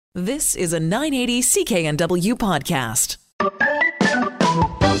This is a 980 CKNW podcast.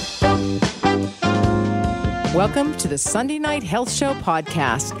 Welcome to the Sunday Night Health Show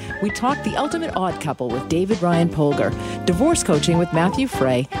podcast. We talk the ultimate odd couple with David Ryan Polgar, divorce coaching with Matthew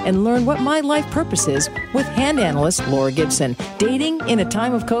Frey, and learn what my life purpose is with hand analyst Laura Gibson. Dating in a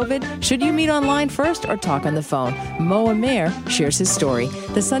time of COVID? Should you meet online first or talk on the phone? Mo Amir shares his story.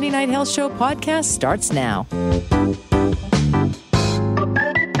 The Sunday Night Health Show podcast starts now.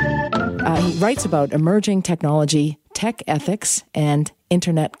 He writes about emerging technology, tech ethics, and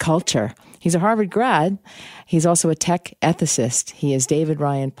internet culture. He's a Harvard grad. He's also a tech ethicist. He is David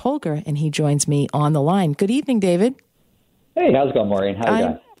Ryan Polgar, and he joins me on the line. Good evening, David. Hey, how's it going, Maureen? How are you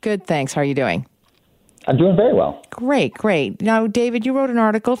doing? Good, thanks. How are you doing? I'm doing very well. Great. Now, David, you wrote an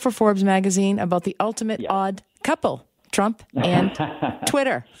article for Forbes magazine about the ultimate odd couple, Trump and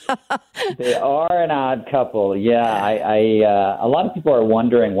Twitter. They are an odd couple. Yeah, a lot of people are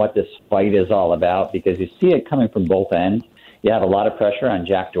wondering what this fight is all about because you see it coming from both ends. You have a lot of pressure on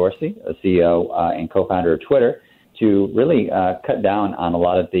Jack Dorsey, a CEO and co-founder of Twitter, to really cut down on a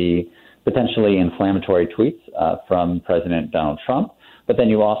lot of the potentially inflammatory tweets from President Donald Trump. But then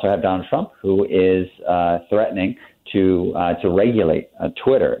you also have Donald Trump, who is threatening to regulate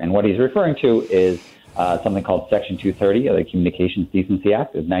Twitter. And what he's referring to is something called Section 230 of the Communications Decency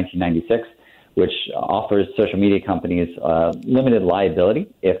Act of 1996, which offers social media companies limited liability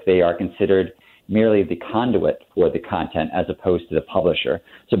if they are considered merely the conduit for the content as opposed to the publisher.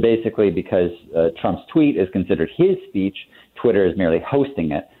 So basically, because Trump's tweet is considered his speech, Twitter is merely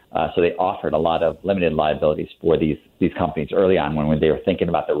hosting it. So they offered a lot of limited liabilities for these companies early on when they were thinking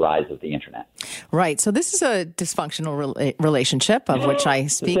about the rise of the internet. Right. So this is a dysfunctional relationship of which I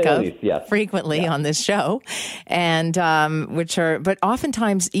speak of frequently on this show, and but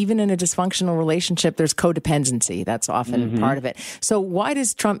oftentimes even in a dysfunctional relationship, there's codependency. That's often part of it. So why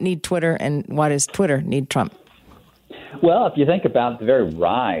does Trump need Twitter, and why does Twitter need Trump? Well, if you think about the very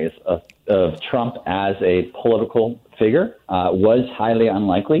rise of Trump as a political figure, was highly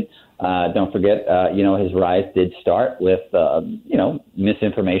unlikely. Don't forget, his rise did start with,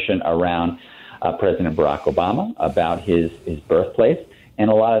 misinformation around President Barack Obama about his birthplace. And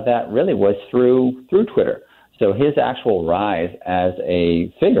a lot of that really was through Twitter. So his actual rise as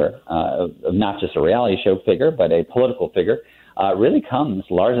a figure, of not just a reality show figure, but a political figure, really comes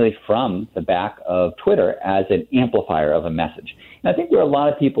largely from the back of Twitter as an amplifier of a message. And I think where a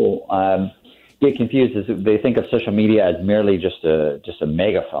lot of people get confused is they think of social media as merely just a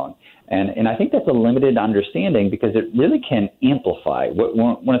megaphone. And I think that's a limited understanding because it really can amplify.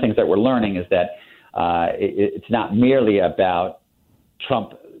 One of the things that we're learning is that it's not merely about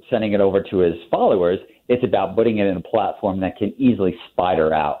Trump sending it over to his followers. It's about putting it in a platform that can easily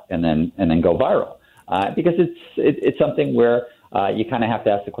spider out and then go viral. Because it's something where you kind of have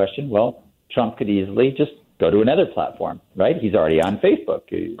to ask the question, well, Trump could easily just go to another platform, right? He's already on Facebook.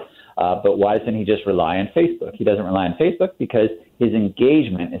 But why doesn't he just rely on Facebook? He doesn't rely on Facebook because his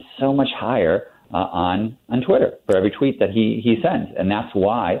engagement is so much higher on Twitter for every tweet that he sends. And that's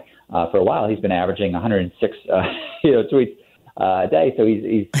why, for a while, he's been averaging 106 tweets a day. So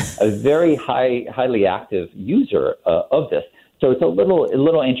he's a very highly active user of this. So it's a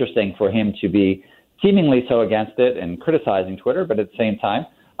little interesting for him to be seemingly so against it and criticizing Twitter, but at the same time,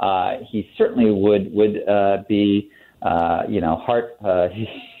 he certainly would be,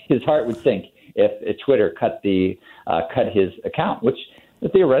 his heart would sink if Twitter cut his account, which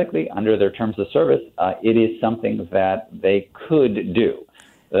theoretically, under their terms of service, it is something that they could do.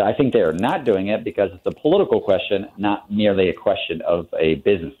 I think they are not doing it because it's a political question, not merely a question of a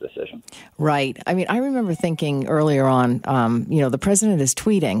business decision. Right. I mean, I remember thinking earlier on, the president is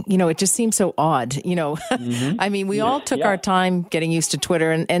tweeting. It just seems so odd. I mean, we all took our time getting used to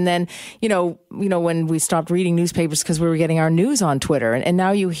Twitter, and then, when we stopped reading newspapers because we were getting our news on Twitter, and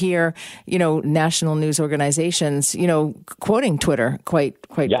now you hear, national news organizations, quoting Twitter quite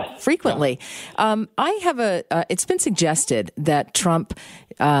frequently. Yeah. I have it's been suggested that Trump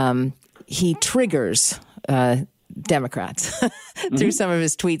he triggers Democrats through some of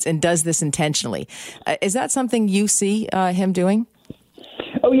his tweets and does this intentionally. Is that something you see him doing?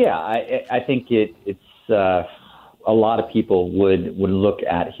 Oh, yeah. I think it's a lot of people would look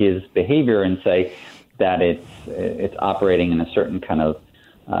at his behavior and say that it's operating in a certain kind of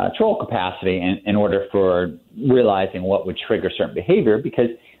troll capacity in order for realizing what would trigger certain behavior. Because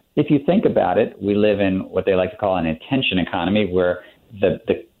if you think about it, we live in what they like to call an attention economy where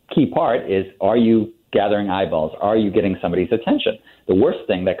the key part is, are you gathering eyeballs? Are you getting somebody's attention? The worst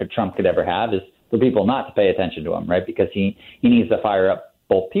thing that Trump could ever have is for people not to pay attention to him, right? Because he needs to fire up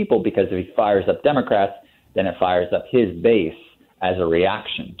both people, because if he fires up Democrats, then it fires up his base as a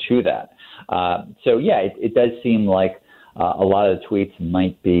reaction to that. So it does seem like a lot of the tweets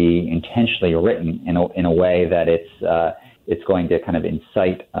might be intentionally written in a way that it's going to kind of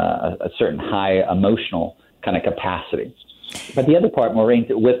incite a certain high emotional kind of capacity. But the other part, Maureen,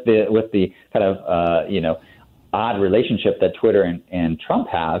 with the kind of odd relationship that Twitter and Trump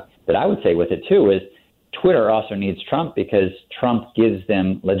have, that I would say with it too, is Twitter also needs Trump because Trump gives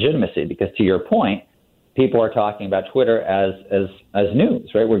them legitimacy. Because to your point, people are talking about Twitter as news,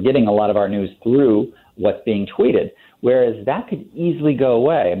 right? We're getting a lot of our news through what's being tweeted, whereas that could easily go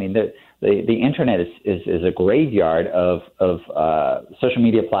away. I mean, the internet is a graveyard of social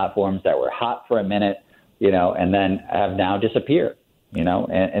media platforms that were hot for a minute, and then have now disappeared, and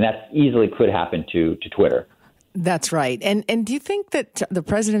that easily could happen to Twitter. That's right. And do you think that the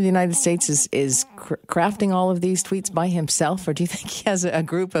President of the United States is crafting all of these tweets by himself, or do you think he has a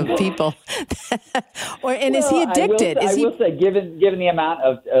group of people? Is he addicted? I will say, given the amount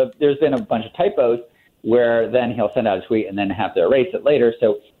of there's been a bunch of typos where then he'll send out a tweet and then have to erase it later.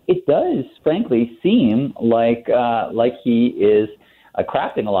 So it does, frankly, seem like he is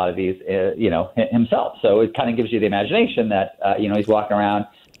crafting a lot of these, himself. So it kind of gives you the imagination that he's walking around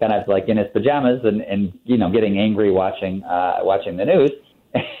kind of like in his pajamas and getting angry watching the news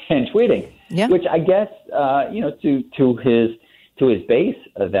and tweeting, which I guess to his base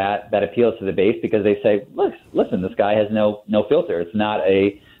that appeals to the base, because they say, look, listen, this guy has no filter. It's not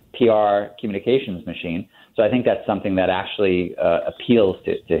a PR communications machine. So I think that's something that actually appeals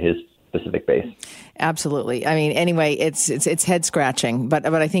to his specific base. Absolutely. I mean, anyway, it's head scratching, but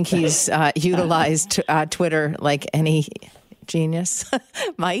I think he's utilized Twitter like any genius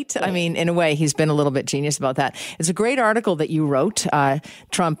might. I mean, in a way, he's been a little bit genius about that. It's a great article that you wrote.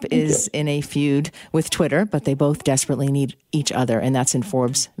 Trump is in a feud with Twitter, but they both desperately need each other, and that's in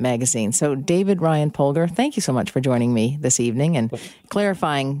Forbes magazine. So, David Ryan Polgar, thank you so much for joining me this evening and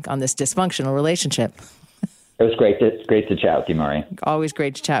clarifying on this dysfunctional relationship. It was great to chat with you, Maureen. Always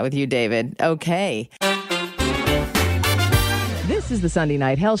great to chat with you, David. Okay. This is the Sunday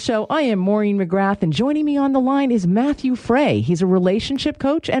Night Health Show. I am Maureen McGrath, and joining me on the line is Matthew Frey. He's a relationship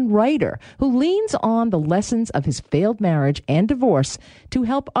coach and writer who leans on the lessons of his failed marriage and divorce to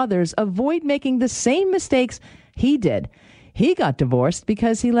help others avoid making the same mistakes he did. He got divorced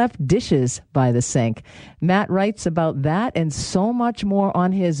because he left dishes by the sink. Matt writes about that and so much more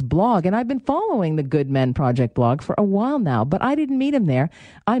on his blog. And I've been following the Good Men Project blog for a while now, but I didn't meet him there.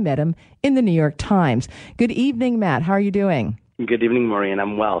 I met him in the New York Times. Good evening, Matt. How are you doing? Good evening, Maureen.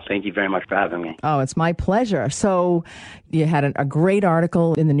 I'm well. Thank you very much for having me. Oh, it's my pleasure. So you had a great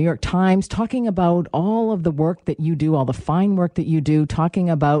article in the New York Times talking about all of the work that you do, all the fine work that you do, talking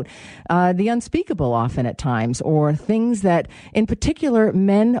about the unspeakable often at times, or things that in particular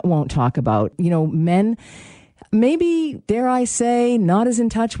men won't talk about. Men maybe, dare I say, not as in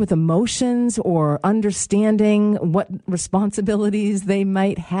touch with emotions or understanding what responsibilities they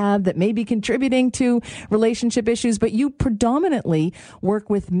might have that may be contributing to relationship issues. But you predominantly work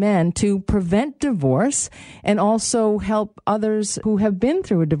with men to prevent divorce and also help others who have been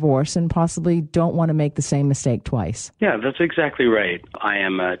through a divorce and possibly don't want to make the same mistake twice. Yeah, that's exactly right. I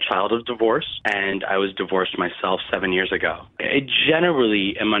am a child of divorce, and I was divorced myself 7 years ago. I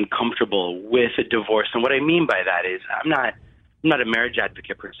generally am uncomfortable with a divorce, and what I mean by that is I'm not a marriage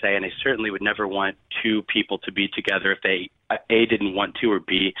advocate per se, and I certainly would never want two people to be together if they A, didn't want to, or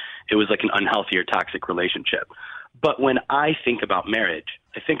B, it was like an unhealthy or toxic relationship. But when I think about marriage,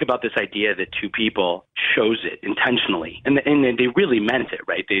 I think about this idea that two people chose it intentionally, and they really meant it,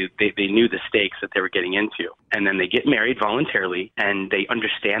 right? They knew the stakes that they were getting into, and then they get married voluntarily, and they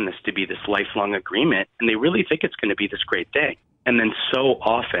understand this to be this lifelong agreement, and they really think it's going to be this great thing. And then so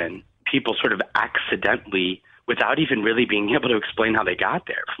often people sort of accidentally, without even really being able to explain how they got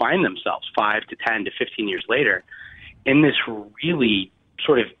there, find themselves 5 to 10 to 15 years later in this really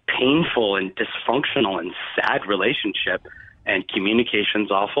sort of painful and dysfunctional and sad relationship, and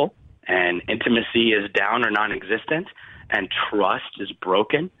communication's awful, and intimacy is down or non-existent, and trust is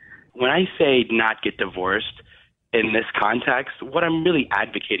broken. When I say not get divorced in this context, what I'm really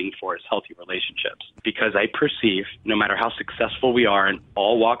advocating for is healthy relationships, because I perceive no matter how successful we are in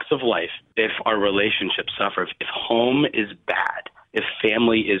all walks of life, if our relationships suffer, if home is bad, if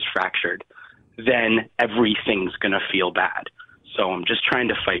family is fractured, then everything's going to feel bad. So I'm just trying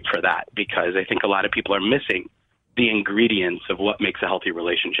to fight for that, because I think a lot of people are missing the ingredients of what makes a healthy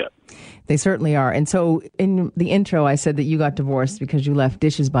relationship. They certainly are. And so in the intro, I said that you got divorced because you left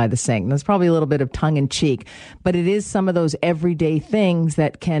dishes by the sink. And that's probably a little bit of tongue in cheek, but it is some of those everyday things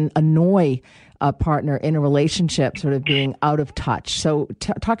that can annoy a partner in a relationship sort of being out of touch. So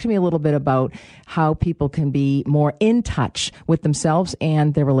talk to me a little bit about how people can be more in touch with themselves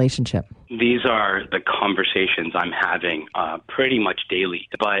and their relationship. These are the conversations I'm having pretty much daily.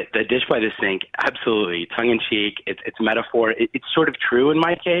 But the dish by the sink, absolutely, tongue-in-cheek, it's metaphor. It's sort of true in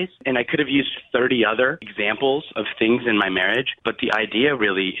my case, and I could have used 30 other examples of things in my marriage. But the idea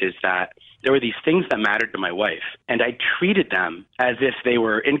really is that there were these things that mattered to my wife, and I treated them as if they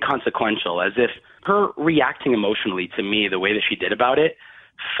were inconsequential, as if her reacting emotionally to me the way that she did about it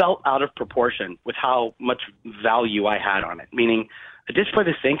felt out of proportion with how much value I had on it, meaning a dish by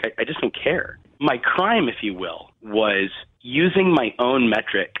the sink, I just don't care. My crime, if you will, was using my own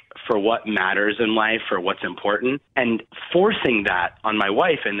metric for what matters in life, for what's important, and forcing that on my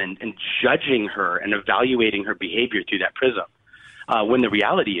wife and judging her and evaluating her behavior through that prism. When the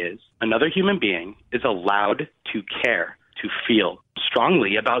reality is another human being is allowed to care, to feel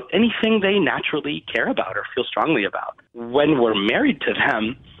strongly about anything they naturally care about or feel strongly about. When we're married to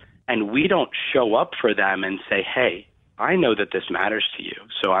them and we don't show up for them and say, hey, I know that this matters to you,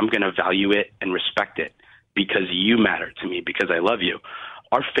 so I'm going to value it and respect it because you matter to me, because I love you.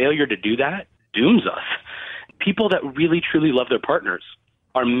 Our failure to do that dooms us. People that really, truly love their partners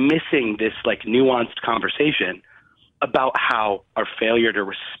are missing this nuanced conversation about how our failure to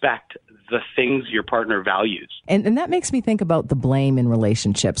respect the things your partner values. And that makes me think about the blame in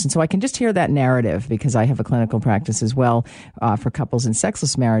relationships. And so I can just hear that narrative because I have a clinical practice as well for couples in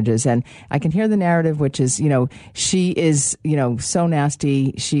sexless marriages. And I can hear the narrative, which is, she is, so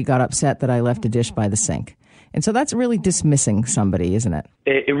nasty, she got upset that I left a dish by the sink. And so that's really dismissing somebody, isn't it?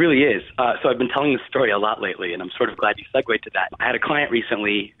 It really is. So I've been telling this story a lot lately, and I'm sort of glad you segued to that. I had a client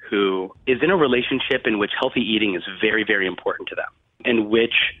recently who is in a relationship in which healthy eating is very, very important to them, in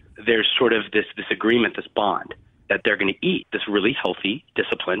which there's sort of this agreement, this bond, that they're going to eat this really healthy,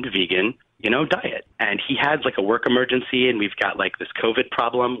 disciplined, vegan, diet. And he had a work emergency, and we've got this COVID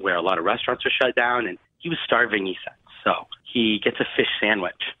problem where a lot of restaurants are shut down, and he was starving, he said. So he gets a fish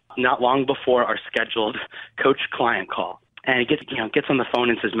sandwich not long before our scheduled coach-client call. And he gets on the phone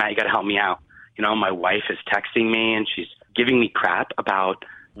and says, Matt, you got to help me out. My wife is texting me, and she's giving me crap about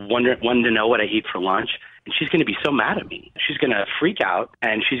wanting to know what I eat for lunch. And she's going to be so mad at me. She's going to freak out,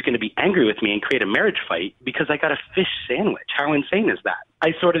 and she's going to be angry with me and create a marriage fight because I got a fish sandwich. How insane is that?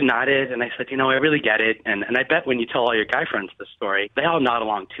 I sort of nodded, and I said, I really get it. And I bet when you tell all your guy friends this story, they all nod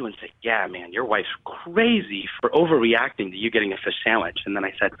along, too, and say, yeah, man, your wife's crazy for overreacting to you getting a fish sandwich. And then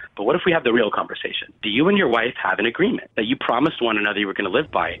I said, but what if we have the real conversation? Do you and your wife have an agreement that you promised one another you were going to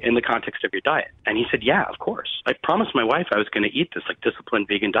live by in the context of your diet? And he said, yeah, of course. I promised my wife I was going to eat this disciplined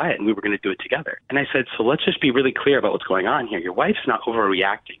vegan diet, and we were going to do it together. And I said, so let's just be really clear about what's going on here. Your wife's not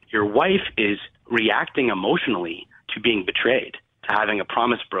overreacting. Your wife is reacting emotionally to being betrayed, to having a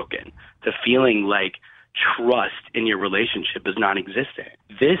promise broken, to feeling like trust in your relationship is non-existent.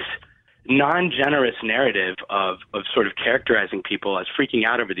 This non-generous narrative of sort of characterizing people as freaking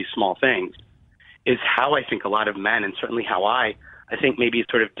out over these small things is how I think a lot of men, and certainly how I think maybe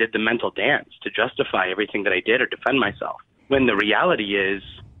sort of did the mental dance to justify everything that I did or defend myself, when the reality is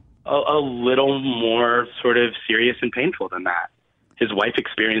a little more sort of serious and painful than that. His wife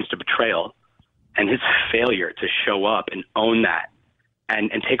experienced a betrayal, and his failure to show up and own that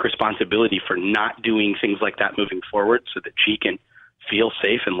and take responsibility for not doing things like that moving forward so that she can feel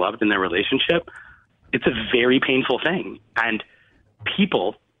safe and loved in their relationship, it's a very painful thing. And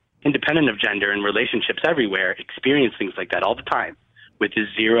people, independent of gender and relationships everywhere, experience things like that all the time with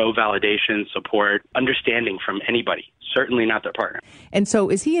zero validation, support, understanding from anybody, certainly not their partner. And so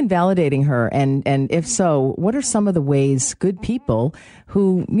is he invalidating her? And if so, what are some of the ways good people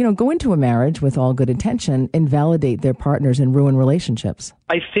who, go into a marriage with all good intention invalidate their partners and ruin relationships?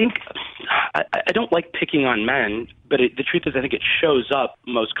 I think I don't like picking on men, but the truth is I think it shows up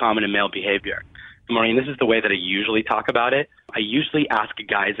most common in male behavior. Maureen, this is the way that I usually talk about it. I usually ask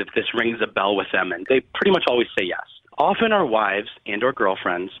guys if this rings a bell with them, and they pretty much always say yes. Often our wives and or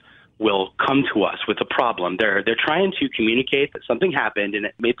girlfriends will come to us with a problem. They're trying to communicate that something happened and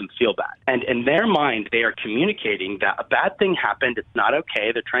it made them feel bad. And in their mind, they are communicating that a bad thing happened. It's not okay.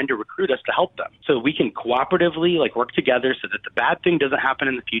 They're trying to recruit us to help them so we can cooperatively work together so that the bad thing doesn't happen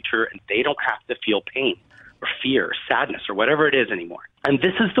in the future and they don't have to feel pain or fear or sadness or whatever it is anymore. And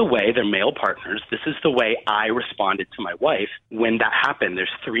this is the way their male partners, this is the way I responded to my wife when that happened.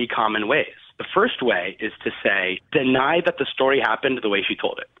 There's three common ways. The first way is to say, deny that the story happened the way she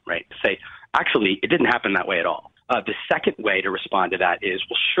told it, right? Say, actually, it didn't happen that way at all. The second way to respond to that is,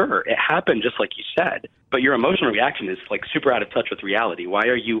 well, sure, it happened just like you said, but your emotional reaction is super out of touch with reality. Why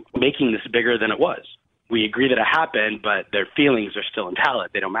are you making this bigger than it was? We agree that it happened, but their feelings are still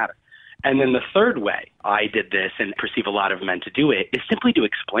invalid. They don't matter. And then the third way I did this and perceive a lot of men to do it is simply to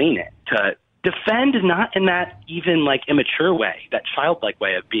explain it, to defend not in that even like immature way, that childlike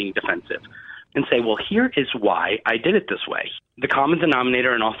way of being defensive, and say, well, here is why I did it this way. The common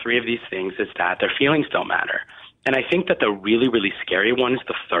denominator in all three of these things is that their feelings don't matter. And I think that the really, really scary one is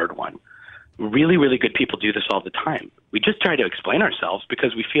the third one. Really, really good people do this all the time. We just try to explain ourselves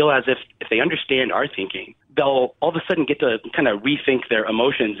because we feel as if they understand our thinking, they'll all of a sudden get to kind of rethink their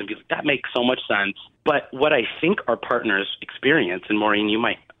emotions and be like, that makes so much sense. But what I think our partners experience, and Maureen, you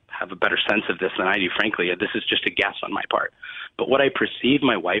might have a better sense of this than I do, frankly, this is just a guess on my part. But what I perceive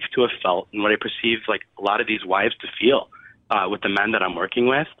my wife to have felt and what I perceive like a lot of these wives to feel with the men that I'm working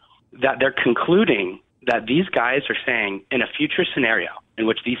with, that they're concluding that these guys are saying in a future scenario in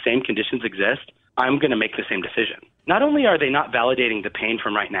which these same conditions exist, I'm going to make the same decision. Not only are they not validating the pain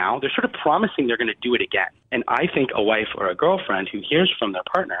from right now, they're sort of promising they're going to do it again. And I think a wife or a girlfriend who hears from their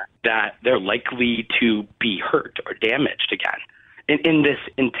partner that they're likely to be hurt or damaged again in this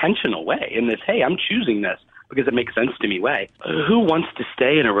intentional way, in this, hey, I'm choosing this because it makes sense to me way. Who wants to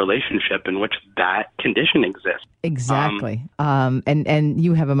stay in a relationship in which that condition exists? Exactly. And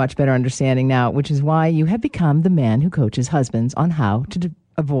you have a much better understanding now, which is why you have become the man who coaches husbands on how to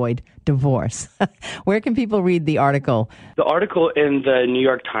avoid divorce. Where can people read the article? The article in the New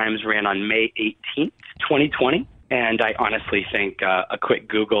York Times ran on May 18th, 2020. And I honestly think a quick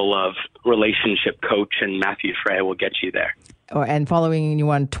Google of relationship coach and Matthew Frey will get you there. And following you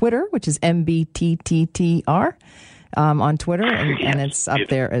on Twitter, which is MBTTTR on Twitter, and it's up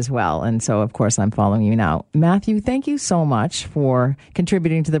there as well. And so, of course, I'm following you now. Matthew, thank you so much for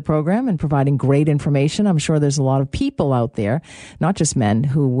contributing to the program and providing great information. I'm sure there's a lot of people out there, not just men,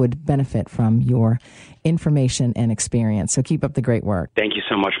 who would benefit from your information and experience. So keep up the great work. Thank you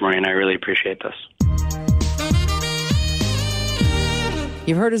so much, Maureen. I really appreciate this.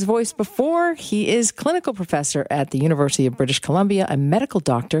 You've heard his voice before. He is clinical professor at the University of British Columbia, a medical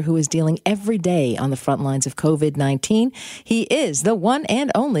doctor who is dealing every day on the front lines of COVID-19. He is the one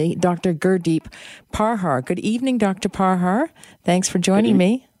and only Dr. Gurdeep Parhar. Good evening, Dr. Parhar. Thanks for joining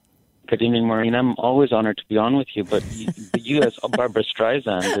me. Good evening, Maureen. I'm always honored to be on with you, but you as Barbara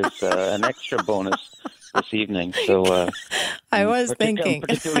Streisand is an extra bonus this evening. So I was thinking. I'm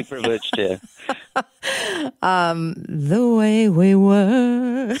particularly privileged to. The way we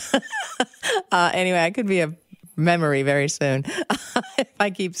were. Anyway, I could be a memory very soon if I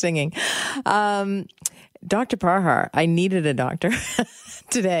keep singing. Dr. Parhar, I needed a doctor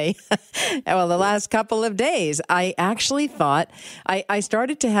today. Well, the last couple of days, I actually thought I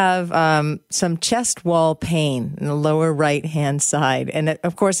started to have some chest wall pain in the lower right-hand side. And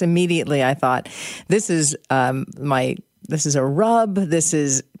of course, immediately I thought, this is a rub, this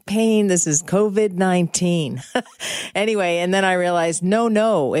is pain, this is COVID-19. Anyway, and then I realized,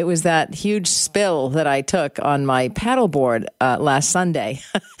 no, it was that huge spill that I took on my paddleboard last Sunday.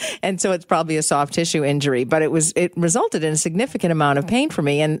 And so it's probably a soft tissue injury, but it resulted in a significant amount of pain for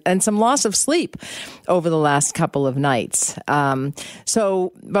me and some loss of sleep over the last couple of nights.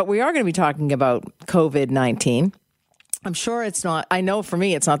 But we are going to be talking about COVID-19. I'm sure I know for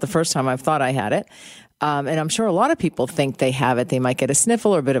me, it's not the first time I've thought I had it. And I'm sure a lot of people think they have it. They might get a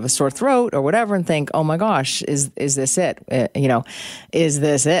sniffle or a bit of a sore throat or whatever and think, oh my gosh, is this it? Is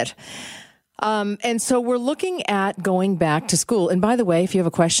this it? And so we're looking at going back to school. And by the way, if you have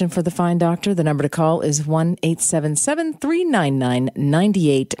a question for the fine doctor, the number to call is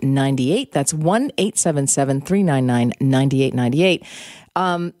 1-877-399-9898. That's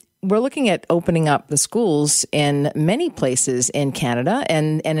 1-877-399-9898. We're looking at opening up the schools in many places in Canada.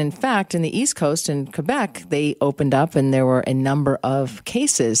 And in fact, in the East Coast in Quebec, they opened up and there were a number of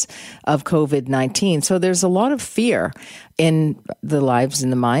cases of COVID-19. So there's a lot of fear in the lives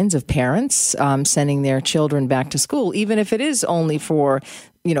and the minds of parents sending their children back to school, even if it is only for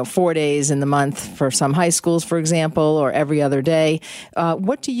 4 days in the month for some high schools, for example, or every other day.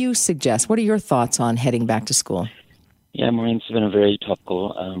 What do you suggest? What are your thoughts on heading back to school? Yeah, Maureen, it's been a very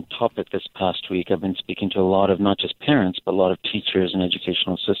topical topic this past week. I've been speaking to a lot of not just parents, but a lot of teachers and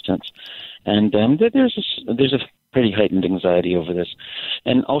educational assistants. And there's a pretty heightened anxiety over this.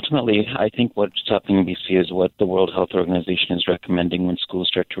 And ultimately, I think what's happening in BC is what the World Health Organization is recommending when schools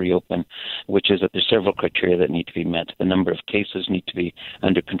start to reopen, which is that there's several criteria that need to be met. The number of cases need to be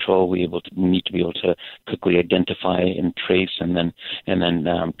under control. We need to be able to quickly identify and trace and then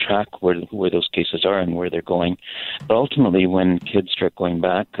track where those cases are and where they're going. But ultimately, when kids start going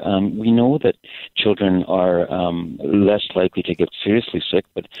back, we know that children are less likely to get seriously sick,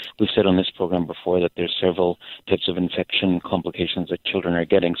 but we've said on this program before that there's several types of infection complications that children children are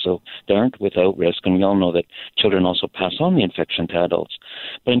getting. So they aren't without risk, and we all know that children also pass on the infection to adults.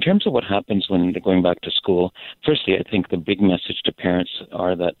 But in terms of what happens when they're going back to school, firstly, I think the big message to parents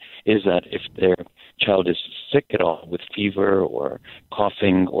is that if their child is sick at all with fever or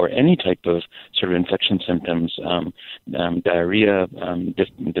coughing or any type of sort of infection symptoms, diarrhea,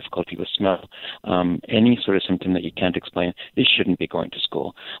 difficulty with smell, any sort of symptom that you can't explain, they shouldn't be going to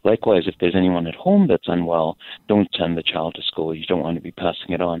school. Likewise, if there's anyone at home that's unwell, don't send the child to school. You don't want to be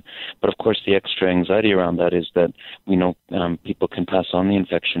passing it on. But of course, the extra anxiety around that is that we know people can pass on the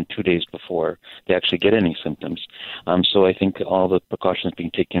infection 2 days before they actually get any symptoms. So I think all the precautions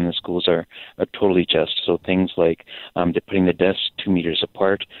being taken in the schools are totally just. So things like they're putting the desks 2 meters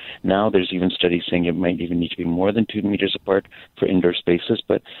apart. Now there's even studies saying it might even need to be more than 2 meters apart for indoor spaces,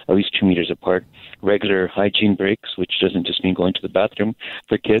 but at least 2 meters apart. Regular hygiene breaks, which doesn't just mean going to the bathroom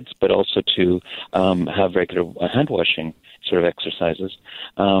for kids, but also to have regular hand washing sort of exercises,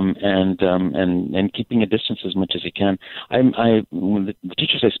 and keeping a distance as much as you can. The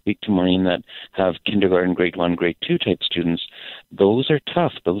teachers I speak to, Maureen, that have kindergarten, grade 1, grade 2 type students, those are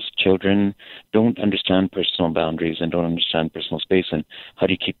tough. Those children don't understand personal boundaries and don't understand personal space, and how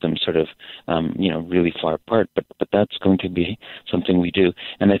do you keep them sort of, really far apart? But that's going to be something we do.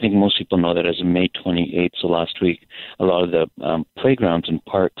 And I think most people know that as of May 28th, so last week, a lot of the playgrounds and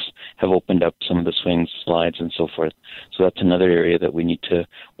parks have opened up some of the swings, slides, and so forth. So that's another area that we need to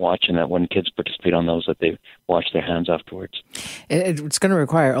watch, and that when kids participate on those, that they wash their hands afterwards. It's going to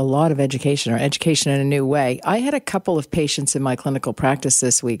require a lot of education, or education in a new way. I had a couple of patients in my clinical practice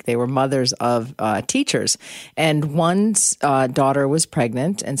this week. They were mothers of teachers, and one's daughter was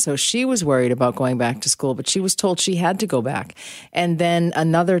pregnant, and so she was worried about going back to school, but she was told she had to go back. And then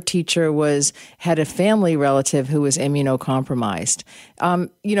another teacher had a family relative who was immunocompromised.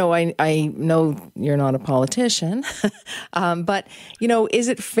 I know you're not a politician, but, is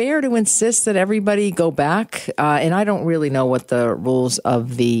it fair to insist that everybody go back? And I don't really know what the rules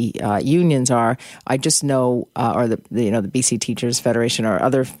of the unions are. I just know, or the BC Teachers Federation or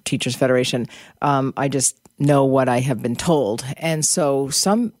other Teachers Federation, I just know what I have been told. And so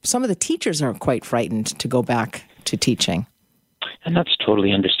some of the teachers are quite frightened to go back to teaching. And that's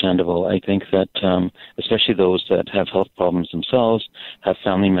totally understandable. I think that especially those that have health problems themselves, have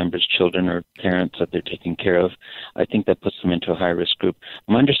family members, children, or parents that they're taking care of, I think that puts them into a high-risk group.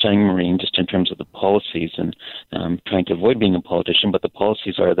 My understanding, Maureen, just in terms of the policies, and trying to avoid being a politician, but the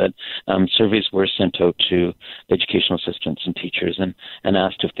policies are that surveys were sent out to educational assistants and teachers and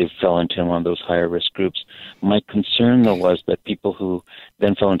asked if they fell into one of those higher-risk groups. My concern, though, was that people who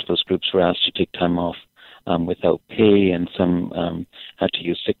then fell into those groups were asked to take time off without pay, and some had to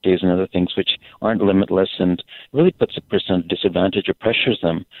use sick days and other things, which aren't limitless, and really puts a person at a disadvantage or pressures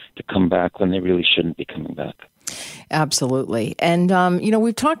them to come back when they really shouldn't be coming back. Absolutely. And,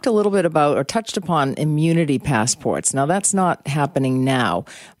 we've talked a little bit about, or touched upon, immunity passports. Now, that's not happening now.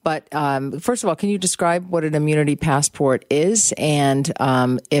 But first of all, can you describe what an immunity passport is, and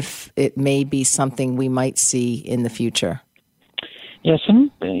if it may be something we might see in the future? Yeah,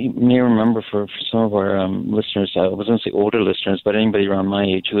 some you may remember for some of our listeners, I was going to say older listeners, but anybody around my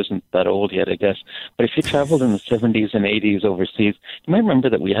age who isn't that old yet, I guess. But if you traveled in the 70s and 80s overseas, you might remember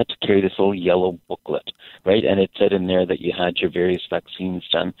that we had to carry this little yellow booklet, right? And it said in there that you had your various vaccines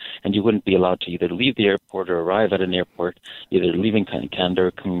done, and you wouldn't be allowed to either leave the airport or arrive at an airport, either leaving Canada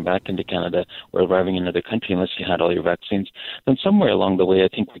or coming back into Canada or arriving in another country unless you had all your vaccines. Then somewhere along the way,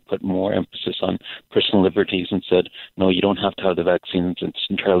 I think we put more emphasis on personal liberties and said, no, you don't have to have the vaccine. It's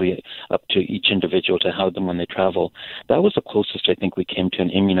entirely up to each individual to have them when they travel. That was the closest I think we came to an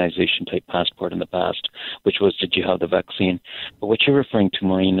immunization type passport in the past, which was, did you have the vaccine? But what you're referring to,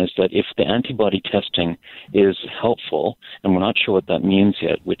 Maureen, is that if the antibody testing is helpful, and we're not sure what that means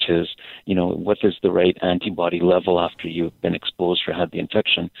yet, which is, what is the right antibody level after you've been exposed or had the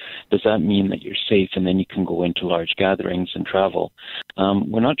infection? Does that mean that you're safe and then you can go into large gatherings and travel?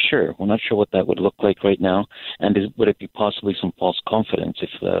 We're not sure. We're not sure what that would look like right now. And would it be possibly some false confidence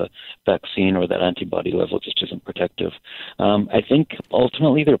if the vaccine or that antibody level just isn't protective? I think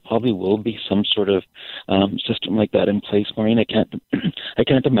ultimately there probably will be some sort of system like that in place, Maureen. I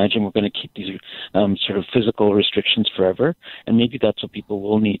can't imagine we're going to keep these sort of physical restrictions forever, and maybe that's what people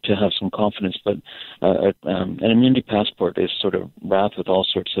will need to have some confidence. But an immunity passport is sort of wrapped with all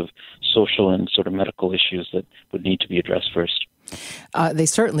sorts of social and sort of medical issues that would need to be addressed first. They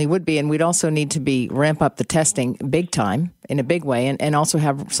certainly would be, and we'd also need to ramp up the testing big time, in a big way, and also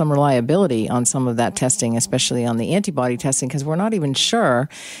have some reliability on some of that testing, especially on the antibody testing, because we're not even sure,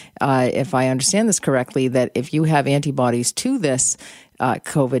 if I understand this correctly, that if you have antibodies to this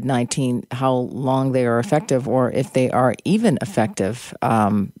COVID-19, how long they are effective or if they are even effective.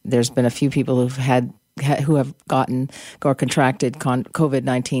 There's been a few people who have gotten or contracted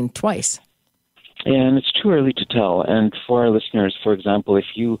COVID-19 twice. And it's too early to tell. And for our listeners, for example, if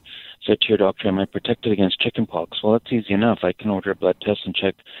you said to your doctor, am I protected against chickenpox? Well, that's easy enough. I can order a blood test and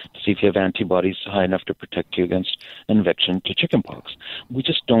check to see if you have antibodies high enough to protect you against an infection to chickenpox. We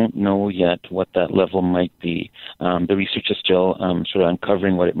just don't know yet what that level might be. The research is still sort of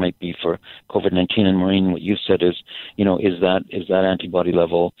uncovering what it might be for COVID-19. And Maureen, what you said is, is that antibody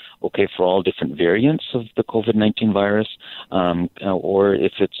level okay for all different variants of the COVID-19 virus? Or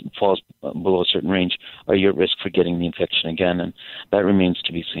if it falls below a certain range, are you at risk for getting the infection again? And that remains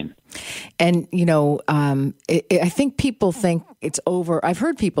to be seen. And, I think people think it's over. I've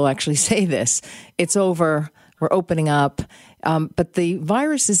heard people actually say this. It's over. We're opening up. But the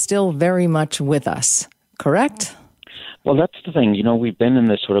virus is still very much with us, correct? Well, that's the thing. We've been in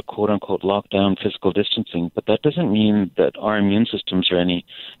this sort of quote-unquote lockdown physical distancing, but that doesn't mean that our immune systems are any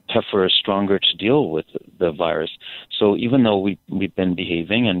tougher or stronger to deal with the virus. So even though we've been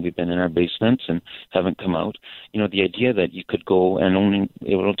behaving and we've been in our basements and haven't come out, the idea that you could go and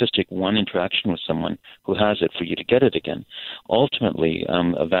it will just take one interaction with someone who has it for you to get it again. Ultimately,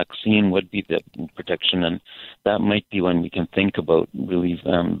 a vaccine would be the protection, and that might be when we can think about really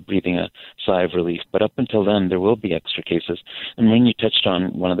breathing a sigh of relief. But up until then, there will be extra cases. And when you touched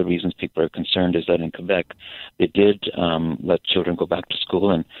on one of the reasons people are concerned is that in Quebec, they did let children go back to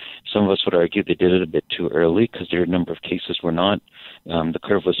school, and some of us would argue they did it a bit too early because their number of cases were not, the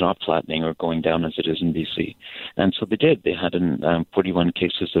curve was not flattening or going down as it is in BC. And so they did. They had 41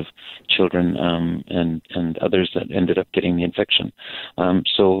 cases of children and others that ended up getting the infection.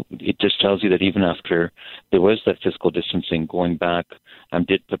 So it just tells you that even after there was that physical distancing, going back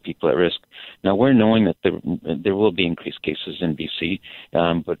did put people at risk. Now, we're knowing that there will be increased cases in BC,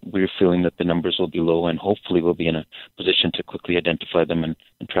 but we're feeling that the numbers will be low, and hopefully we'll be in a position to quickly identify them and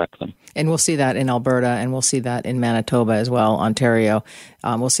track them. And we'll see that in Alberta, and we'll see that in Manitoba as well, Ontario.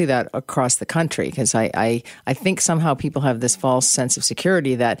 We'll see that across the country, because I think somehow people have this false sense of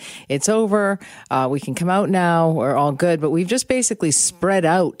security that it's over, we can come out now, we're all good. But we've just basically spread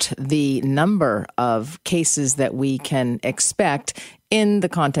out the number of cases that we can expect in the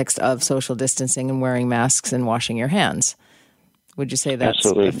context of social distancing and wearing masks and washing your hands. Would you say that's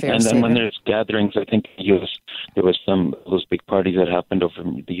absolutely a fair And then statement? when there's gatherings, I think in the U.S., there was some of those big parties that happened over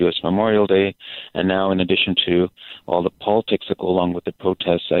the U.S. Memorial Day. And now, in addition to all the politics that go along with the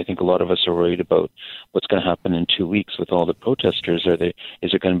protests, I think a lot of us are worried about what's going to happen in 2 weeks with all the protesters.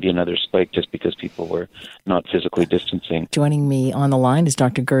 Is there going to be another spike just because people were not physically distancing? Joining me on the line is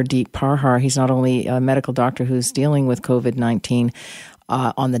Dr. Gurdeep Parhar. He's not only a medical doctor who's dealing with COVID-19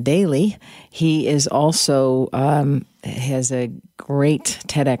 on the daily, he is also has a great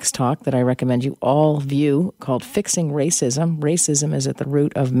TEDx talk that I recommend you all view called Fixing Racism. Racism is at the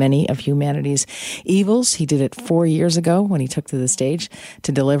root of many of humanity's evils. He did it 4 years ago when he took to the stage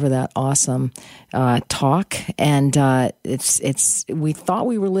to deliver that awesome talk. And we thought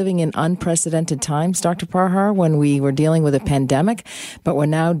we were living in unprecedented times, Dr. Parhar, when we were dealing with a pandemic, but we're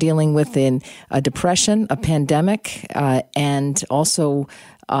now dealing with a depression, a pandemic, and also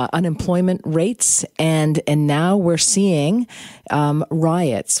unemployment rates, and now we're seeing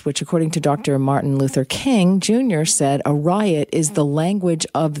riots, which according to Dr. Martin Luther King Jr. said, a riot is the language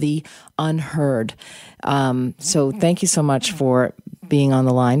of the unheard. So thank you so much for being on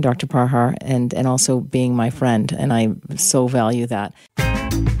the line, Dr. Parhar, and also being my friend, and I so value that.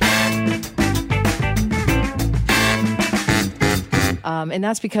 And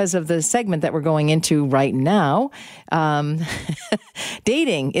that's because of the segment that we're going into right now.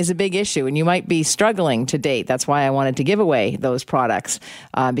 Dating is a big issue, and you might be struggling to date. That's why I wanted to give away those products,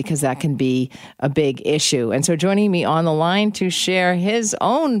 because that can be a big issue. And so joining me on the line to share his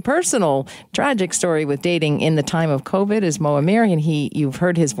own personal tragic story with dating in the time of COVID is Mo Amir, and you've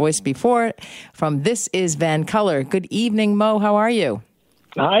heard his voice before from This Is Vancolour. Good evening, Mo. How are you?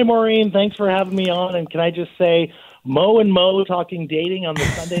 Hi, Maureen. Thanks for having me on. And can I just say, Mo and Mo talking dating on the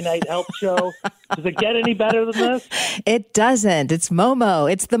Sunday Night Health Show. Does it get any better than this? It doesn't. It's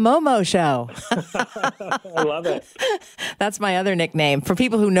Momo. It's the Momo Show. I love it. That's my other nickname for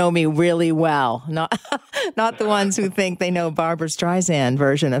people who know me really well. Not the ones who think they know Barbra Streisand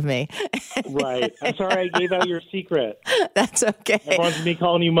version of me. Right. I'm sorry I gave out your secret. That's okay. Everyone's me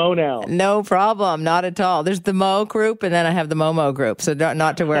calling you Mo now. No problem. Not at all. There's the Mo group, and then I have the Momo group, so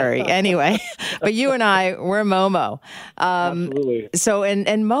not to worry. Anyway, but you and I, we're Momo. Absolutely. So,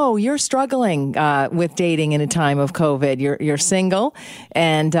 and Mo, you're struggling with dating in a time of COVID. You're single,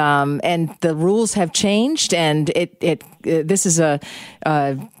 and the rules have changed, and this is a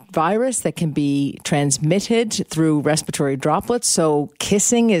virus that can be transmitted through respiratory droplets. So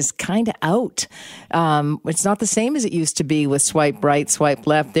kissing is kind of out. It's not the same as it used to be with swipe right, swipe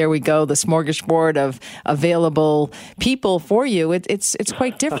left. There we go. The smorgasbord of available people for you. It's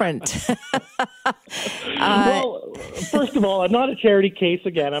quite different. Well, first of all, I'm not a charity case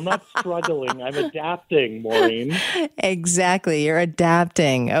again. I'm not struggling. I'm adapting, Maureen. Exactly. You're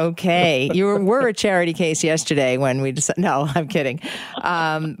adapting. Okay. You were a charity case yesterday when we decided. No, I'm kidding.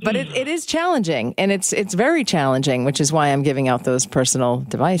 But it is challenging, and it's very challenging, which is why I'm giving out those personal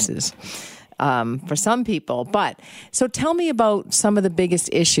devices for some people. But so tell me about some of the biggest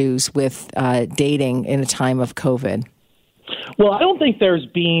issues with dating in a time of COVID. Well, I don't think there's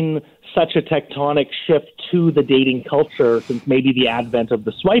been such a tectonic shift to the dating culture since maybe the advent of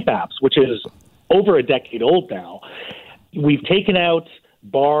the swipe apps, which is over a decade old now. We've taken out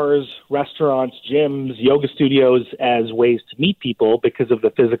bars, restaurants, gyms, yoga studios as ways to meet people because of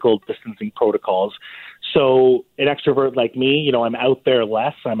the physical distancing protocols. So an extrovert like me, I'm out there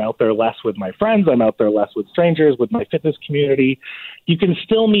less. I'm out there less with my friends. I'm out there less with strangers, with my fitness community. You can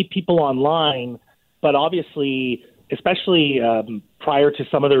still meet people online, but obviously, especially prior to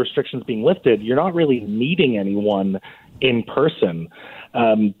some of the restrictions being lifted, you're not really meeting anyone in person.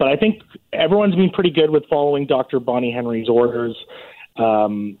 But I think everyone's been pretty good with following Dr. Bonnie Henry's orders.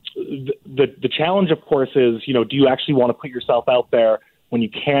 The challenge, of course, is, do you actually want to put yourself out there when you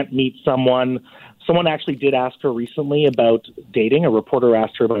can't meet someone? Someone actually did ask her recently about dating. A reporter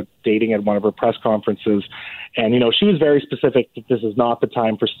asked her about dating at one of her press conferences. And, she was very specific that this is not the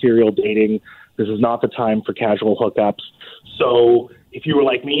time for serial dating. This is not the time for casual hookups. So if you were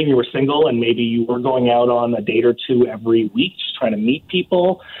like me and you were single and maybe you were going out on a date or two every week just trying to meet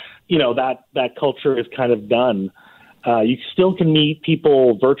people, that culture is kind of done. You still can meet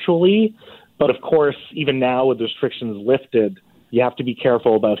people virtually, but of course, even now with restrictions lifted, you have to be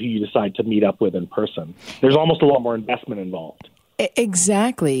careful about who you decide to meet up with in person. There's almost a lot more investment involved.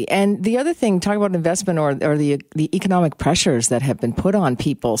 Exactly. And the other thing, talking about investment or the economic pressures that have been put on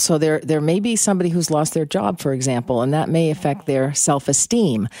people. So there may be somebody who's lost their job, for example, and that may affect their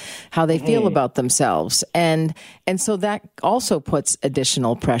self-esteem, how they feel about themselves. And so that also puts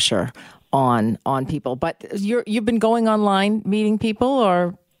additional pressure on people. But you've been going online meeting people,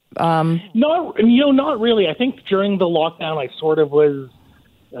 or not really. I think during the lockdown I sort of was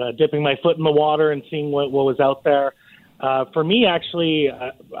dipping my foot in the water and seeing what was out there. For me, actually,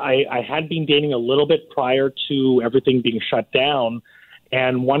 I had been dating a little bit prior to everything being shut down.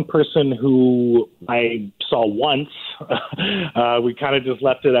 And one person who I saw once, we kind of just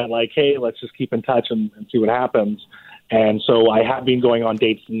left it at like, hey, let's just keep in touch and see what happens. And so I have been going on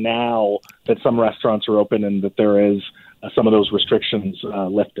dates now that some restaurants are open and that there is some of those restrictions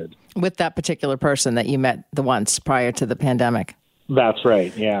lifted. With that particular person that you met the once prior to the pandemic? That's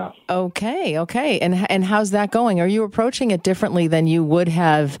right, yeah. Okay. And how's that going? Are you approaching it differently than you would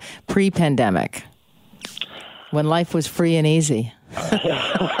have pre-pandemic, when life was free and easy?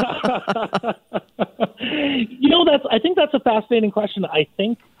 I think that's a fascinating question. I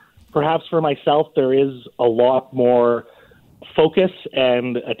think perhaps for myself, there is a lot more focus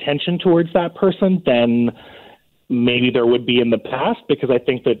and attention towards that person than maybe there would be in the past, because I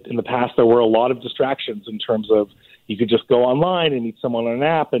think that in the past there were a lot of distractions in terms of you could just go online and meet someone on an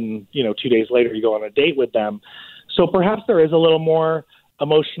app and, 2 days later you go on a date with them. So perhaps there is a little more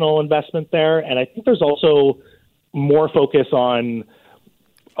emotional investment there. And I think there's also more focus on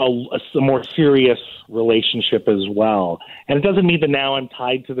a more serious relationship as well. And it doesn't mean that now I'm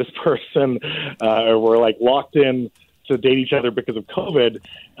tied to this person or we're like locked in to date each other because of COVID.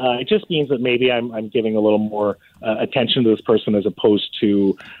 It just means that maybe I'm giving a little more attention to this person as opposed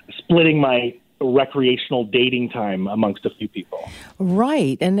to splitting my recreational dating time amongst a few people.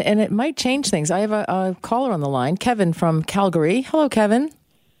 Right. And it might change things. I have a caller on the line, Kevin from Calgary. Hello, Kevin.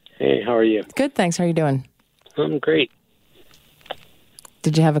 Hey, how are you? Good, thanks. How are you doing? I'm great.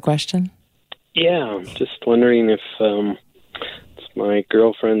 Did you have a question? Yeah, I'm just wondering if it's my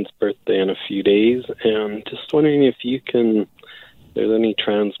girlfriend's birthday in a few days, and just wondering if there's any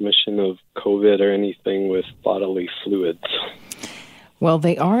transmission of COVID or anything with bodily fluids. Well,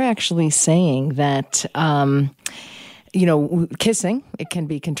 they are actually saying that, kissing, it can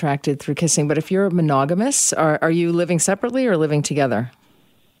be contracted through kissing. But if you're monogamous, are you living separately or living together?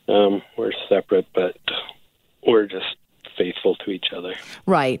 We're separate, but we're just faithful to each other.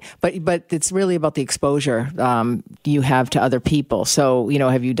 Right. But it's really about the exposure you have to other people. So,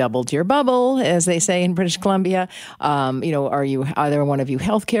 have you doubled your bubble, as they say in British Columbia? Are you either one of you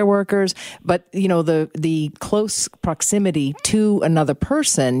healthcare workers? But, the close proximity to another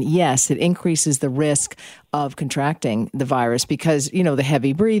person, yes, it increases the risk of contracting the virus because, the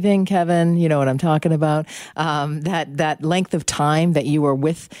heavy breathing, Kevin, you know what I'm talking about, that length of time that you are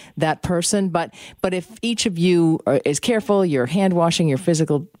with that person. But if each of you is careful, you're hand washing, you're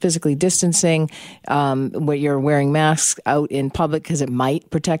physically distancing, where you're wearing masks out in public because it might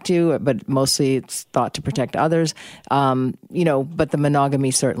protect you, but mostly it's thought to protect others, but the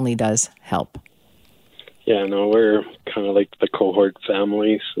monogamy certainly does help. Yeah, no, we're kind of like the cohort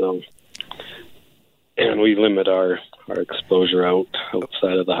family, so... And we limit our exposure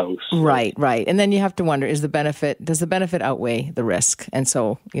outside of the house. Right. And then you have to wonder, does the benefit outweigh the risk? And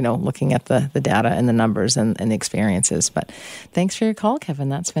so, looking at the data and the numbers and the experiences. But thanks for your call, Kevin.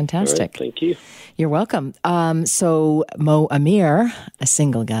 That's fantastic. All right, thank you. You're welcome. So Mo Amir, a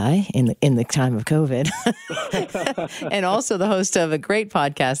single guy in the time of COVID, and also the host of a great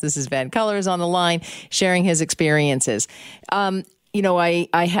podcast, This is Van Color, is on the line sharing his experiences.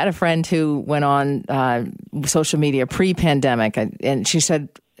 I had a friend who went on social media pre-pandemic, and she said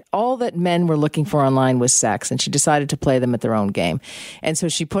all that men were looking for online was sex, and she decided to play them at their own game. And so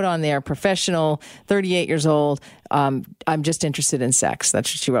she put on there, professional, 38 years old, I'm just interested in sex.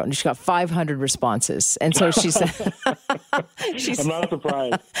 That's what she wrote. And she got 500 responses. And so she said... I'm not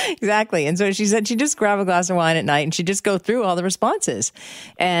surprised. Exactly. And so she said she'd just grab a glass of wine at night and she'd just go through all the responses.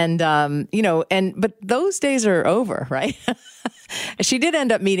 And, but those days are over, right? She did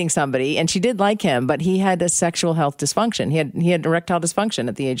end up meeting somebody and she did like him, but he had a sexual health dysfunction. He had erectile dysfunction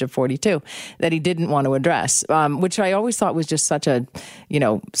at the age of 42 that he didn't want to address, which I always thought was just such a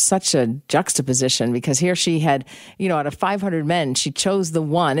juxtaposition, because here she had, out of 500 men, she chose the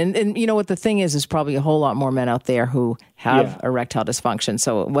one. And what the thing is probably a whole lot more men out there who have erectile dysfunction.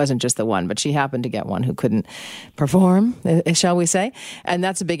 So it wasn't just the one, but she happened to get one who couldn't perform, shall we say. And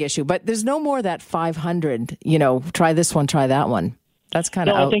that's a big issue. But there's no more that 500, try this one, try that one. That's kind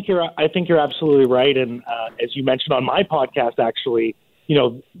of. No, I think you're absolutely right. And as you mentioned on my podcast, actually,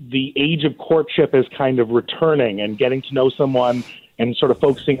 the age of courtship is kind of returning, and getting to know someone and sort of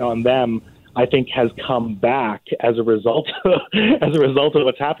focusing on them, I think, has come back as a result of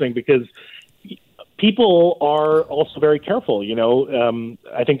what's happening, because people are also very careful.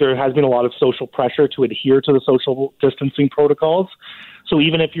 I think there has been a lot of social pressure to adhere to the social distancing protocols. So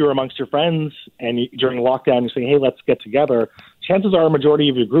even if you're amongst your friends and during lockdown, you're saying, hey, let's get together, chances are a majority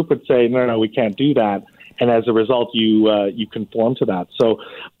of your group would say, no, we can't do that. And as a result, you conform to that. So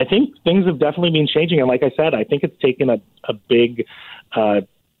I think things have definitely been changing. And like I said, I think it's taken a big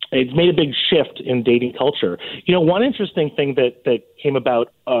it's made a big shift in dating culture. One interesting thing that came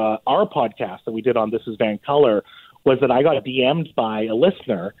about our podcast that we did on This is Van Color was that I got DM'd by a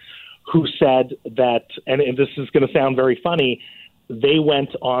listener who said that, and this is going to sound very funny, they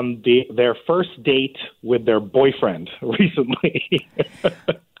went on their first date with their boyfriend recently.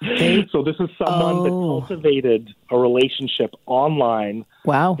 So this is someone that cultivated a relationship online.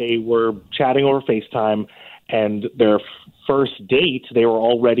 Wow. They were chatting over FaceTime, and their first date, they were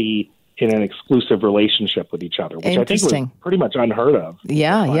already in an exclusive relationship with each other, which I think was pretty much unheard of.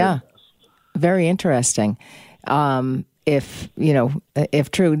 Yeah. Very interesting. If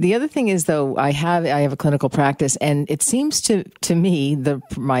true. The other thing is, though, I have a clinical practice, and it seems to me,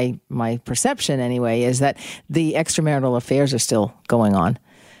 my perception anyway, is that the extramarital affairs are still going on.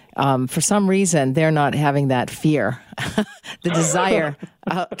 For some reason, they're not having that fear. The desire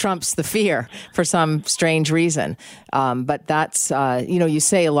trumps the fear for some strange reason. But that's, you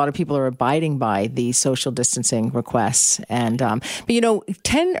say a lot of people are abiding by the social distancing requests. And, but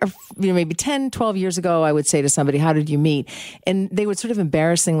 10 or maybe 10, 12 years ago, I would say to somebody, how did you meet? And they would sort of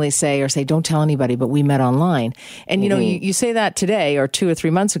embarrassingly say, don't tell anybody, but we met online. And, you say that today or 2 or 3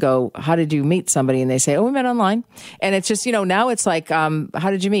 months ago, how did you meet somebody? And they say, we met online. And it's just, now it's like,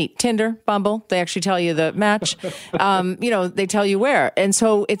 how did you meet? Tinder, Bumble. They actually tell you the match. They tell you where. And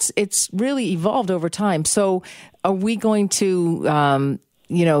so it's really evolved over time. So are we going to,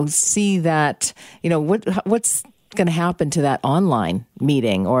 see that, what's going to happen to that online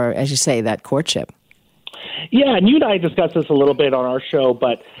meeting, or as you say, that courtship? Yeah, and you and I discussed this a little bit on our show,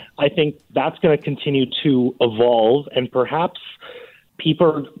 but I think that's going to continue to evolve, and perhaps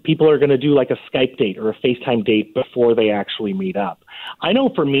people are going to do like a Skype date or a FaceTime date before they actually meet up. I know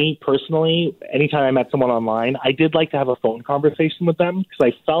for me personally, anytime I met someone online, I did like to have a phone conversation with them,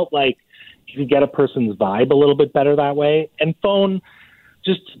 because I felt like you could get a person's vibe a little bit better that way. And phone,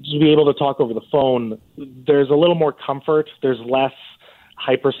 just to be able to talk over the phone, there's a little more comfort. There's less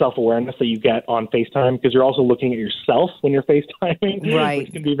hyper self-awareness that you get on FaceTime because you're also looking at yourself when you're FaceTiming, right?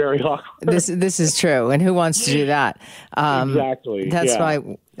 Which can be very awkward. This is true, and who wants to do that? Exactly. That's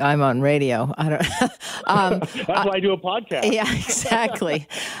why I'm on radio. I don't. That's why I do a podcast. Yeah, exactly.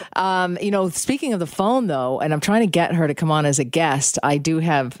 Speaking of the phone, though, and I'm trying to get her to come on as a guest. I do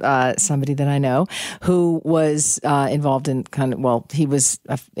have somebody that I know who was involved in he was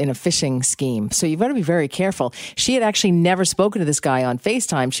in a phishing scheme. So you've got to be very careful. She had actually never spoken to this guy on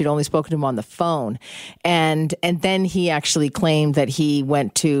FaceTime. She'd only spoken to him on the phone, and then he actually claimed that he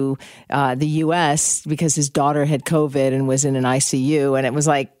went to the U.S. because his daughter had COVID and was in an ICU, and it was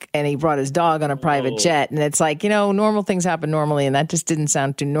like. And he brought his dog on a private jet. And it's like, normal things happen normally. And that just didn't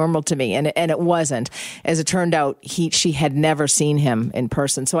sound too normal to me. And it wasn't. As it turned out, she had never seen him in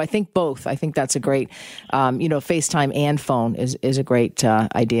person. So I think both. I think that's a great, FaceTime and phone is a great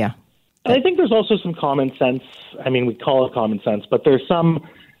idea. And I think there's also some common sense. I mean, we call it common sense, but there's some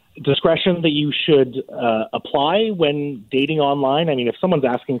discretion that you should apply when dating online. I mean, if someone's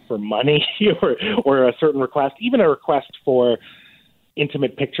asking for money or a certain request, even a request for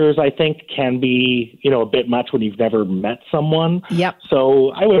intimate pictures, I think, can be, a bit much when you've never met someone. Yep.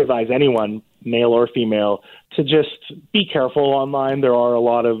 So I would advise anyone, male or female, to just be careful online. There are a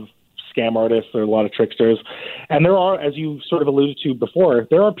lot of scam artists, there are a lot of tricksters. And there are, as you sort of alluded to before,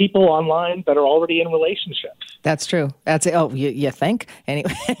 there are people online that are already in relationships. That's true. That's it. Oh, you think?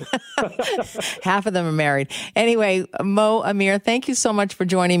 Anyway, half of them are married. Anyway, Mo Amir, thank you so much for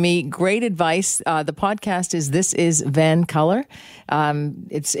joining me. Great advice. The podcast is This is Van Color.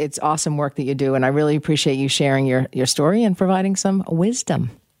 It's awesome work that you do, and I really appreciate you sharing your story and providing some wisdom.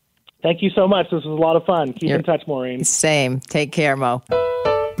 Thank you so much. This was a lot of fun. Keep in touch, Maureen. Same. Take care, Mo.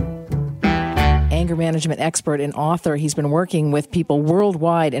 Anger management expert and author. He's been working with people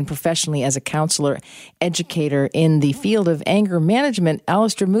worldwide and professionally as a counselor, educator in the field of anger management.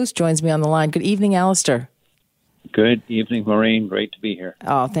 Alistair Moose joins me on the line. Good evening, Alistair. Good evening, Maureen. Great to be here.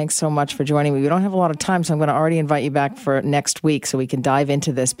 Oh, thanks so much for joining me. We don't have a lot of time, so I'm going to already invite you back for next week so we can dive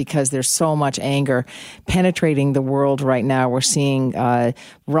into this because there's so much anger penetrating the world right now. We're seeing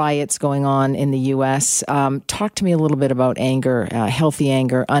riots going on in the U.S. Talk to me a little bit about anger, healthy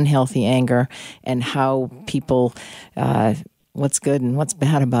anger, unhealthy anger, and how people, what's good and what's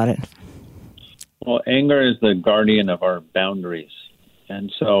bad about it. Well, anger is the guardian of our boundaries.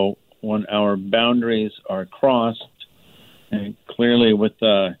 And so when our boundaries are crossed, and clearly with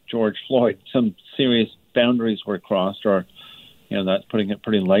George Floyd, some serious boundaries were crossed, or, that's putting it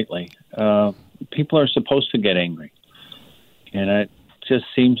pretty lightly. People are supposed to get angry. And it just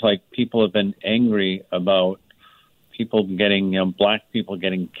seems like people have been angry about people getting, black people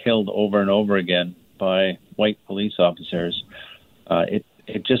getting killed over and over again by white police officers. It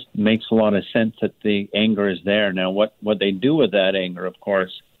just makes a lot of sense that the anger is there. Now, what they do with that anger, of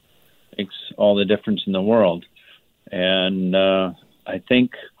course, makes all the difference in the world. And I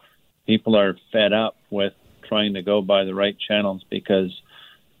think people are fed up with trying to go by the right channels because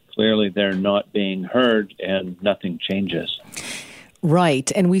clearly they're not being heard and nothing changes. Right.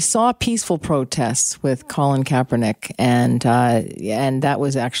 And we saw peaceful protests with Colin Kaepernick, and that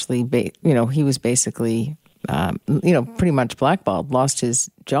was actually, he was basically pretty much blackballed, lost his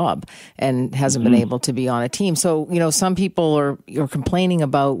job, and hasn't been able to be on a team. So, some people are complaining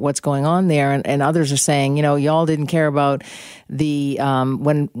about what's going on there, and others are saying, y'all didn't care about the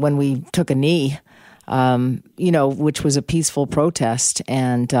when we took a knee. Which was a peaceful protest,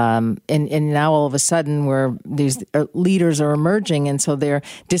 and now all of a sudden these leaders are emerging, and so they're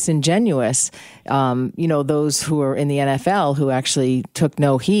disingenuous. Those who are in the NFL who actually took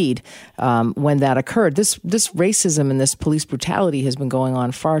no heed when that occurred. This racism and this police brutality has been going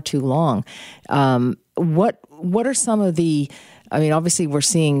on far too long. What are some of the? I mean, obviously we're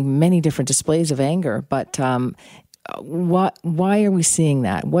seeing many different displays of anger, but why are we seeing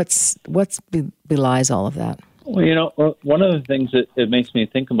that? What's belies all of that? Well, one of the things that it makes me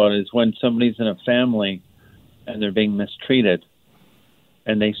think about is when somebody's in a family and they're being mistreated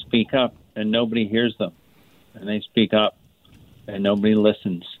and they speak up and nobody hears them, and they speak up and nobody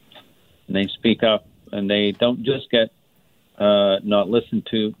listens, and they speak up and they don't just get not listened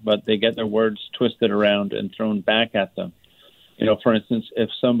to, but they get their words twisted around and thrown back at them. For instance, if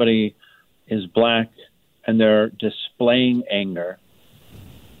somebody is black and they're displaying anger,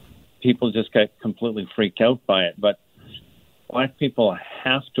 people just get completely freaked out by it. But black people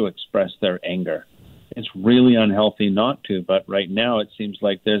have to express their anger. It's really unhealthy not to, but right now it seems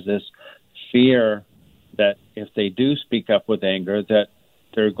like there's this fear that if they do speak up with anger, that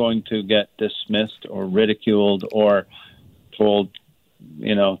they're going to get dismissed or ridiculed or told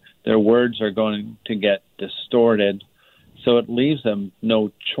their words are going to get distorted. So it leaves them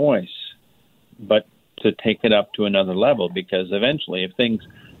no choice but to take it up to another level, because eventually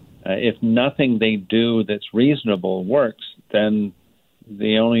if nothing they do that's reasonable works, then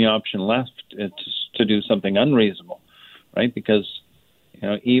the only option left is to do something unreasonable, right? Because,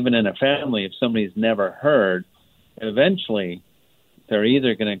 even in a family, if somebody's never heard, eventually they're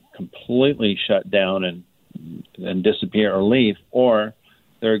either going to completely shut down and disappear or leave, or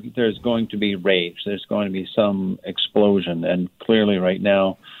there's going to be rage. There's going to be some explosion. And clearly right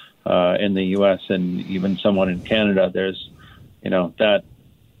now in the U.S. and even somewhat in Canada, there's, that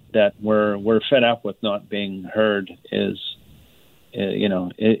we're fed up with not being heard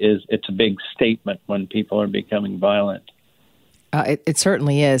it's a big statement when people are becoming violent. It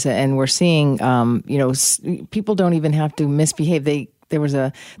certainly is. And we're seeing, people don't even have to misbehave.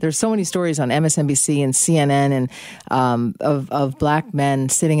 There's so many stories on MSNBC and CNN and of black men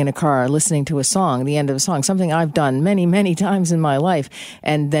sitting in a car listening to a song, the end of a song, something I've done many, many times in my life,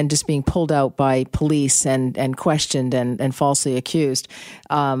 and then just being pulled out by police and questioned and falsely accused.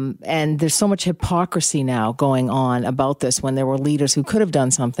 And there's so much hypocrisy now going on about this, when there were leaders who could have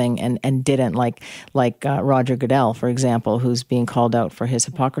done something and didn't, like Roger Goodell, for example, who's being called out for his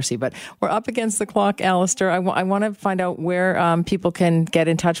hypocrisy. But we're up against the clock, Alistair. I want to find out where people can get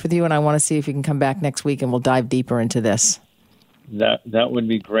in touch with you, and I want to see if you can come back next week and we'll dive deeper into this. That would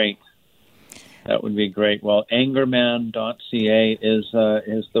be great. That would be great. Well, angerman.ca is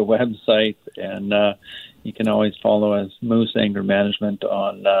the website, and you can always follow us, Moose Anger Management,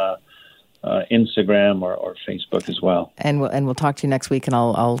 on Instagram or Facebook as well. And we'll talk to you next week, and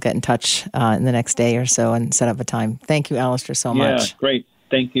I'll get in touch in the next day or so and set up a time. Thank you, Alistair, so much. Yeah, great.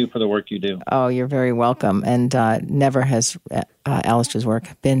 Thank you for the work you do. Oh, you're very welcome. And never has Alistair's work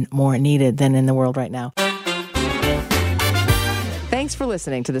been more needed than in the world right now. Thanks for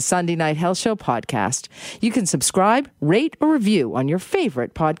listening to the Sunday Night Health Show podcast. You can subscribe, rate, or review on your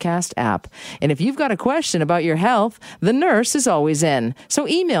favorite podcast app. And if you've got a question about your health, the nurse is always in. So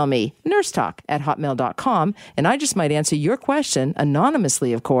email me, nursetalk@hotmail.com, and I just might answer your question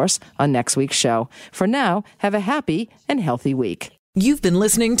anonymously, of course, on next week's show. For now, have a happy and healthy week. You've been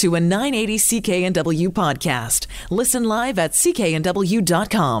listening to a 980 CKNW podcast. Listen live at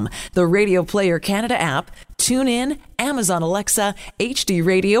cknw.com, the Radio Player Canada app, TuneIn, Amazon Alexa, HD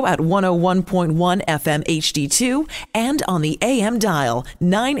Radio at 101.1 FM HD2, and on the AM dial,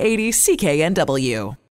 980 CKNW.